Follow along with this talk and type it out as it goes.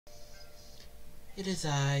It is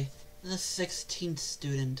I, the 16th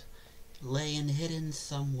student, laying hidden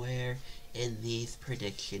somewhere in these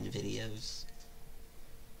prediction videos.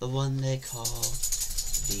 The one they call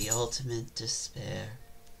the ultimate despair.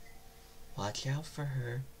 Watch out for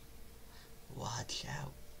her. Watch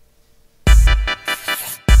out.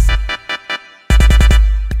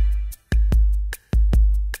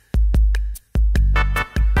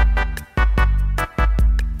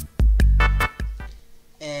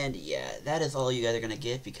 And yeah, that is all you guys are gonna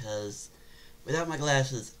get because without my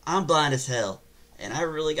glasses, I'm blind as hell. And I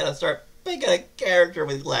really gotta start picking a character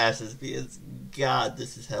with glasses because, God,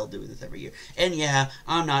 this is hell doing this every year. And yeah,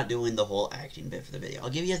 I'm not doing the whole acting bit for the video. I'll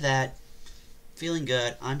give you that. Feeling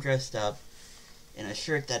good. I'm dressed up in a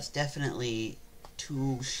shirt that's definitely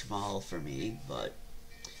too small for me, but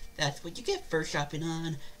that's what you get for shopping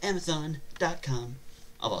on Amazon.com.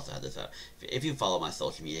 I've also had this out. If you follow my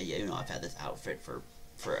social media, yeah, you know I've had this outfit for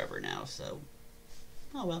forever now, so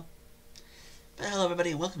oh well. But hello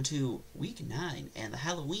everybody and welcome to week 9 and the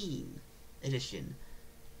Halloween edition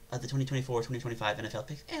of the 2024-2025 NFL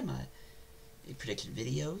picks and my prediction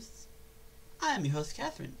videos. I am your host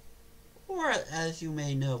Catherine, or as you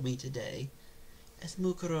may know me today as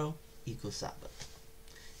Mukuro Ikusaba,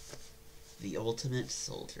 the ultimate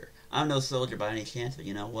soldier. I'm no soldier by any chance, but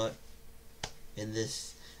you know what? In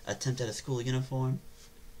this attempt at a school uniform,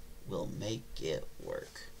 we'll make it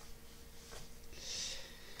work.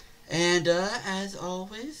 And as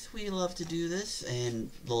always, we love to do this, and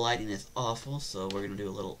the lighting is awful, so we're going to do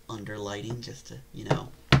a little under lighting just to, you know,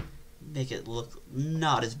 make it look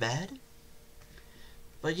not as bad.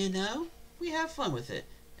 But you know, we have fun with it.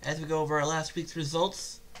 As we go over our last week's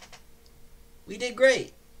results, we did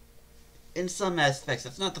great. In some aspects,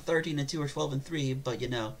 it's not the 13-2 or 12-3, but you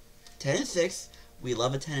know, 10-6, we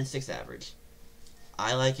love a 10-6 average.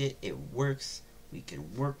 I like it, it works, we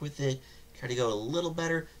can work with it, try to go a little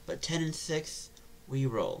better, but 10-6, we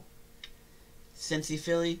roll. Cincy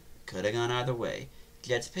Philly, could have gone either way.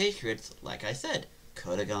 Jets Patriots, like I said,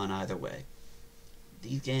 could have gone either way.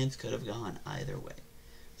 These games could have gone either way.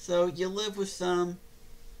 So you live with some,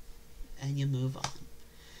 and you move on.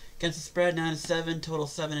 Against the spread, 9-7, total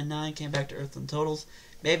 7-9, came back to earth on totals.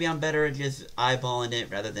 Maybe I'm better at just eyeballing it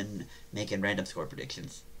rather than making random score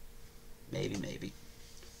predictions. Maybe.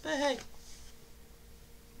 But hey,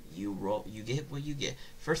 you roll, you get what you get.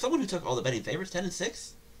 For someone who took all the betting favorites,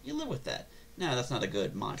 10-6, you live with that. Now, that's not a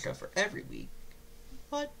good mantra for every week,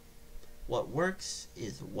 but what works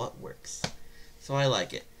is what works. So I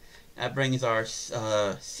like it. That brings our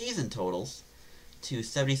season totals to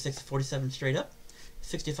 76-47 straight up,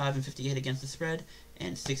 65-58 against the spread,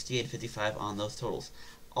 and 68-55 on those totals.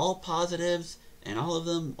 All positives, and all of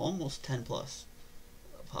them almost 10 plus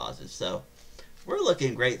positives. So we're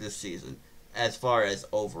looking great this season as far as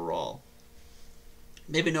overall.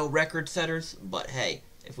 Maybe no record setters, but hey,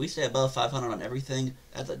 if we stay above 500 on everything,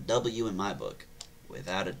 that's a W in my book,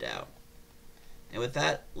 without a doubt. And with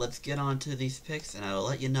that, let's get on to these picks, and I will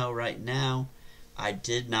let you know right now, I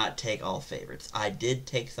did not take all favorites. I did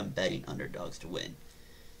take some betting underdogs to win,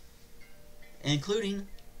 including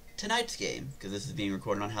tonight's game, because this is being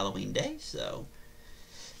recorded on Halloween Day, so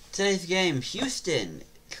today's game, Houston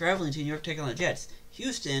traveling to New York taking on the Jets.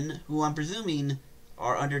 Houston, who I'm presuming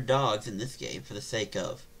are underdogs in this game for the sake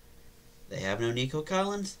of they have no Nico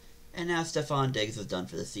Collins, and now Stephon Diggs is done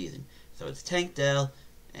for the season. So it's Tank Dell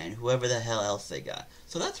and whoever the hell else they got.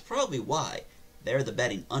 So that's probably why they're the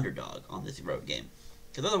betting underdog on this road game.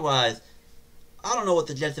 Because otherwise, I don't know what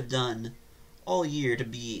the Jets have done all year to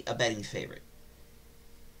be a betting favorite.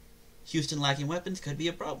 Houston lacking weapons could be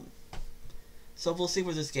a problem. So we'll see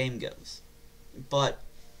where this game goes. But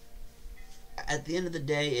at the end of the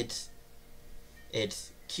day,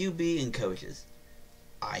 it's QB and coaches.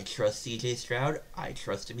 I trust CJ Stroud. I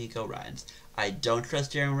trust D'Amico Ryans. I don't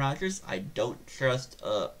trust Aaron Rodgers. I don't trust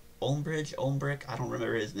Olmbrick. I don't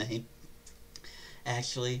remember his name,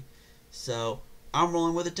 actually. So I'm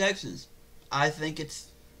rolling with the Texans. I think it's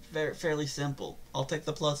fairly simple. I'll take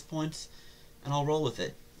the plus points, and I'll roll with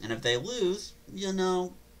it. And if they lose, you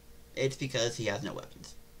know, it's because he has no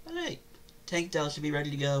weapons. But hey, Tank Dell should be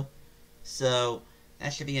ready to go. So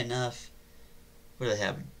that should be enough. What do they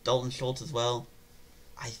have? Dalton Schultz as well.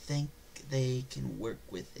 I think they can work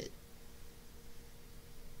with it.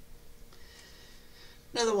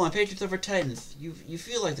 Another one, Patriots over Titans. You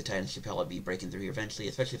feel like the Titans should probably be breaking through here eventually,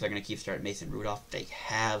 especially if they're going to keep starting Mason Rudolph. They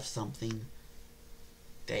have something.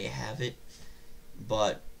 They have it.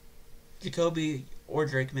 But Jacoby or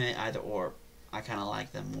Drake May, either or. I kind of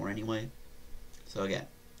like them more anyway. So again,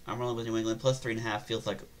 I'm rolling with New England. Plus 3.5 feels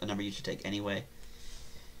like a number you should take anyway.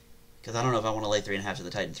 Because I don't know if I want to lay 3.5 to the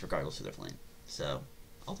Titans regardless who they're playing. So,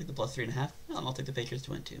 I'll take the plus 3.5. And I'll take the Patriots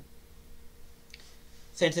to win, too.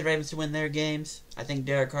 Saints and Ravens to win their games. I think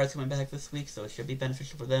Derek Carr's coming back this week, so it should be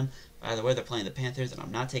beneficial for them. Either way, they're playing the Panthers, and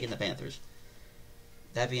I'm not taking the Panthers.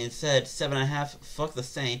 That being said, 7.5, fuck the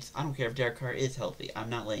Saints. I don't care if Derek Carr is healthy. I'm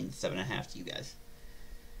not laying 7.5 to you guys.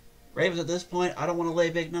 Ravens at this point, I don't want to lay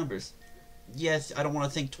big numbers. Yes, I don't want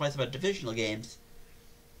to think twice about divisional games.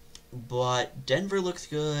 But Denver looks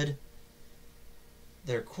good.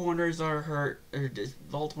 Their corners are hurt.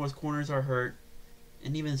 Baltimore's corners are hurt.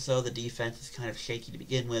 And even so, the defense is kind of shaky to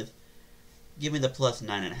begin with. Give me the plus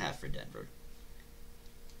 9.5 for Denver.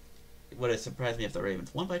 Would it surprise me if the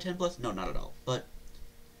Ravens won by 10 plus? No, not at all. But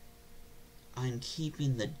I'm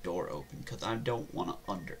keeping the door open because I don't want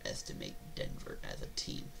to underestimate Denver as a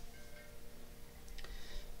team.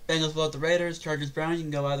 Bengals blow out the Raiders. Chargers Browns, you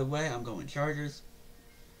can go either way. I'm going Chargers.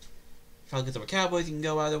 Falcons over Cowboys, you can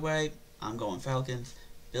go either way. I'm going Falcons.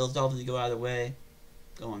 Bills Dolphins, you can go either way.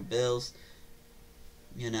 Going Bills.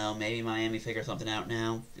 You know, maybe Miami figure something out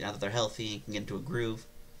now that they're healthy and can get into a groove.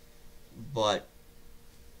 But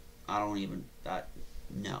I don't even...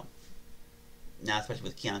 no. Not especially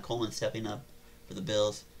with Keon Coleman stepping up for the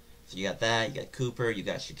Bills. So you got that, you got Cooper, you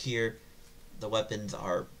got Shakir. The weapons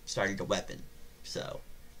are starting to weapon. So,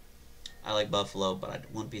 I like Buffalo, but I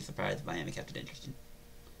wouldn't be surprised if Miami kept it interesting.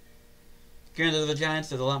 Granted, the Giants,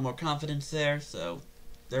 there's a lot more confidence there, so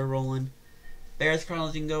they're rolling. Bears,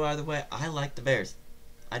 Cardinals, you can go either way. I like the Bears.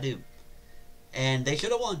 I do. And they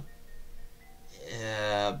should have won.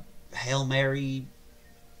 Hail Mary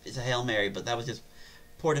is a Hail Mary, but that was just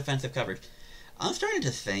poor defensive coverage. I'm starting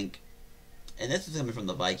to think, and this is coming from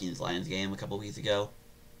the Vikings-Lions game a couple weeks ago,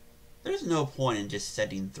 there's no point in just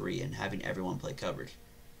setting 3 and having everyone play coverage.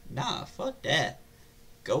 Nah, fuck that.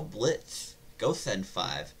 Go blitz. Go send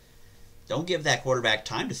 5. Don't give that quarterback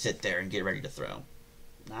time to sit there and get ready to throw.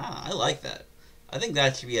 Nah, I like that. I think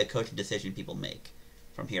that should be a coaching decision people make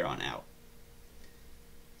from here on out.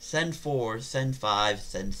 Send 4, send 5,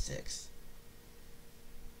 send 6.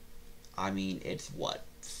 I mean, it's what?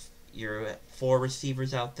 You're 4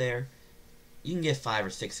 receivers out there. You can get 5 or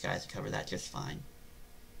 6 guys to cover that just fine.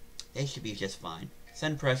 They should be just fine.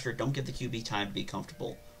 Send pressure. Don't give the QB time to be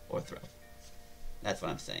comfortable or throw. That's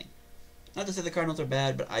what I'm saying. Not to say the Cardinals are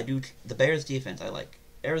bad, but I do. The Bears' defense I like.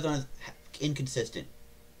 Arizona's inconsistent.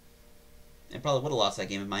 And probably would have lost that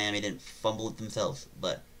game if Miami didn't fumble it themselves.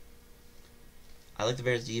 But I like the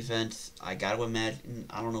Bears' defense. I got to imagine,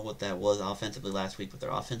 I don't know what that was offensively last week, but their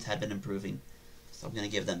offense had been improving. So I'm going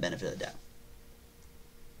to give them benefit of the doubt.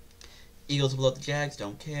 Eagles will blow up the Jags.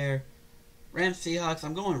 Don't care. Rams, Seahawks.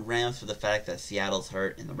 I'm going Rams for the fact that Seattle's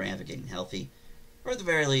hurt and the Rams are getting healthy. Or at the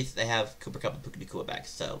very least, they have Cooper Kupp and Puka Nacua back.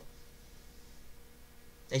 So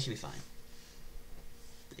they should be fine.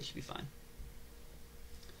 They should be fine.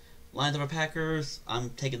 Lions over Packers.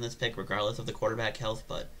 I'm taking this pick regardless of the quarterback health,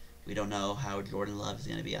 but we don't know how Jordan Love is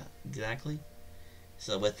going to be exactly.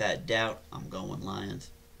 So with that doubt, I'm going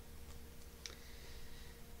Lions.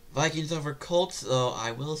 Vikings over Colts. Though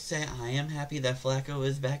I will say I am happy that Flacco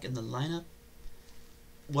is back in the lineup.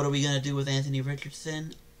 What are we going to do with Anthony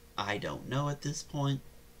Richardson? I don't know at this point.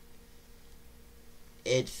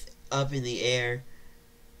 It's up in the air.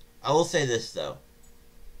 I will say this, though.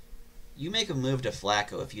 You make a move to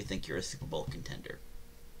Flacco if you think you're a Super Bowl contender.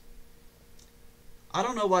 I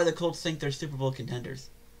don't know why the Colts think they're Super Bowl contenders.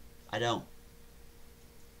 I don't.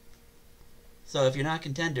 So if you're not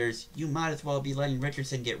contenders, you might as well be letting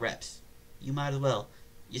Richardson get reps. You might as well.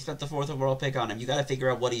 You spent the 4th overall pick on him. You got to figure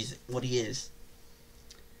out what he is.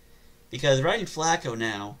 Because riding Flacco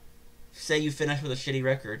now, say you finish with a shitty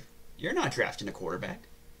record, you're not drafting a quarterback.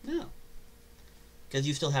 No. Because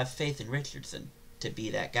you still have faith in Richardson to be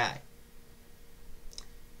that guy.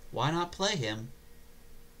 Why not play him?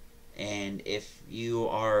 And if you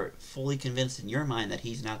are fully convinced in your mind that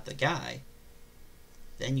he's not the guy,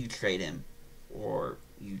 then you trade him. Or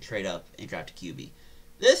you trade up and draft a QB.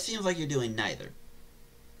 This seems like you're doing neither.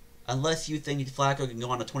 Unless you think Flacco can go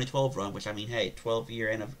on a 2012 run, which I mean, hey, 12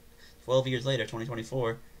 years later,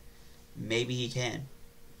 2024, maybe he can.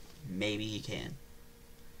 Maybe he can.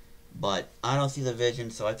 But I don't see the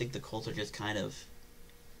vision, so I think the Colts are just kind of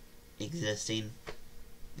existing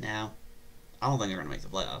now. I don't think they're going to make the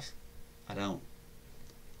playoffs. I don't.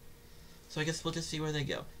 So I guess we'll just see where they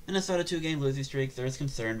go. Minnesota 2-game losing streak. There is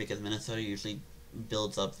concern because Minnesota usually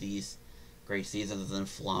builds up these great seasons and then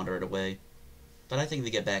flounder it away. But I think they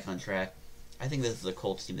get back on track. I think this is a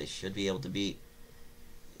Colts team they should be able to beat.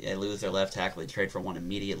 They lose their left tackle. They trade for one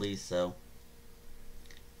immediately. So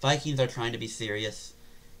Vikings are trying to be serious.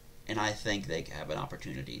 And I think they have an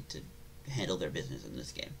opportunity to handle their business in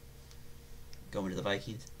this game. Going to the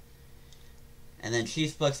Vikings. And then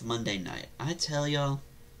Chiefs Bucks Monday night. I tell y'all,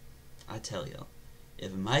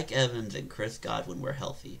 if Mike Evans and Chris Godwin were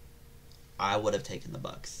healthy, I would have taken the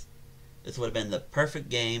Bucks. This would have been the perfect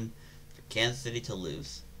game for Kansas City to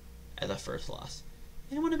lose as a first loss.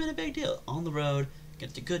 And it would have been a big deal. On the road,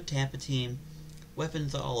 against a good Tampa team,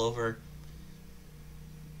 weapons all over.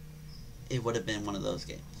 It would have been one of those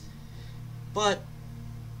games. But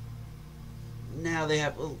now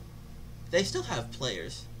they still have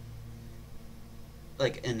players.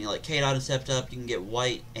 Like Kate Otten stepped up. You can get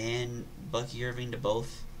White and Bucky Irving to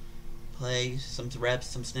both play some reps,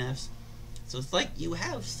 some snaps. So it's like you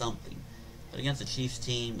have something. But against the Chiefs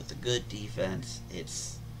team with a good defense, it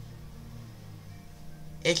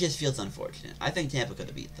just feels unfortunate. I think Tampa could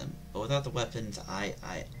have beat them, but without the weapons, I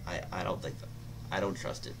don't think so. I don't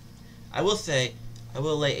trust it. I will say, I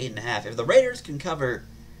will lay 8.5. If the Raiders can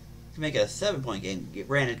make it a 7-point game,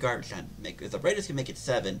 granted garbage time. If the Raiders can make it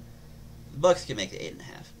 7, the Bucks can make it 8.5.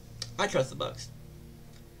 I trust the Bucks.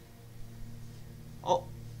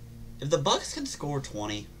 If the Bucks can score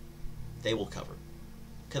 20, they will cover.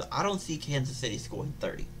 Because I don't see Kansas City scoring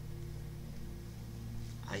 30.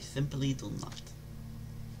 I simply do not.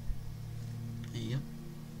 Yep.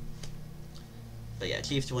 But yeah,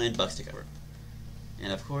 Chiefs to win, Bucks to cover.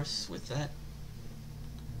 And of course, with that,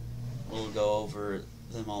 we'll go over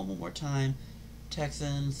them all one more time.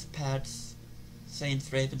 Texans, Pats,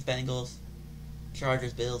 Saints, Ravens, Bengals,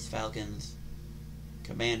 Chargers, Bills, Falcons,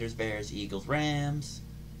 Commanders, Bears, Eagles, Rams,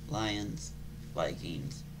 Lions,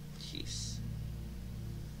 Vikings, Chiefs.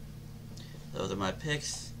 Those are my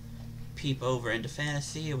picks. Peep over into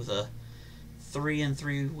fantasy. It was a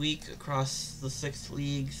 3-3 week across the 6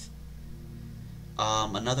 leagues.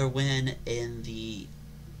 Another win in the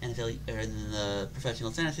NFL or in the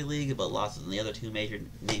Professional Fantasy League, but losses in the other 2 major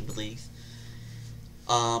named leagues.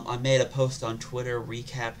 I made a post on Twitter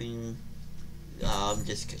recapping,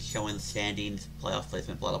 just showing the standings, playoff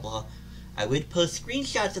placement, blah blah blah. I would post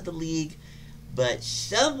screenshots of the league, but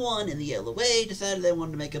someone in the LOA decided they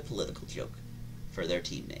wanted to make a political joke for their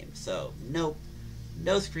team name. So, nope.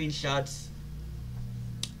 No screenshots.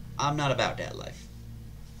 I'm not about that life.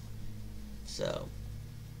 So,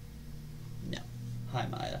 no. Hi,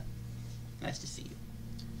 Maya. Nice to see you.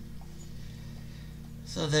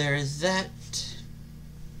 So there is that.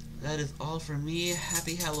 That is all for me.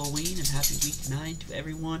 Happy Halloween and happy week 9 to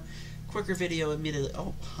everyone. Quicker video admittedly.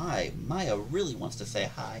 Oh, hi. Maya really wants to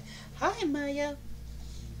say hi. Hi, Maya.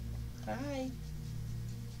 Hi.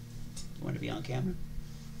 You want to be on camera?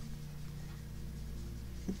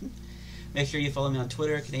 Make sure you follow me on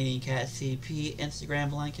Twitter, Canadian Cat CP,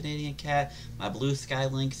 Instagram, Blind Canadian Cat. My Blue Sky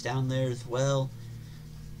link's down there as well.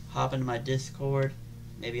 Hop into my Discord.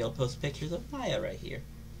 Maybe I'll post pictures of Maya right here.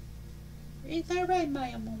 Is that right,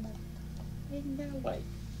 Maya Momo? Isn't that right?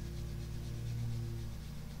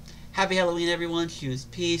 Happy Halloween, everyone. Choose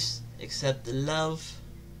peace, accept the love,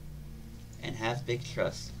 and have big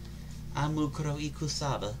trust. I'm Mukuro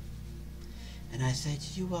Ikusaba, and I say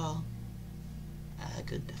to you all,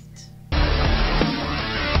 good night.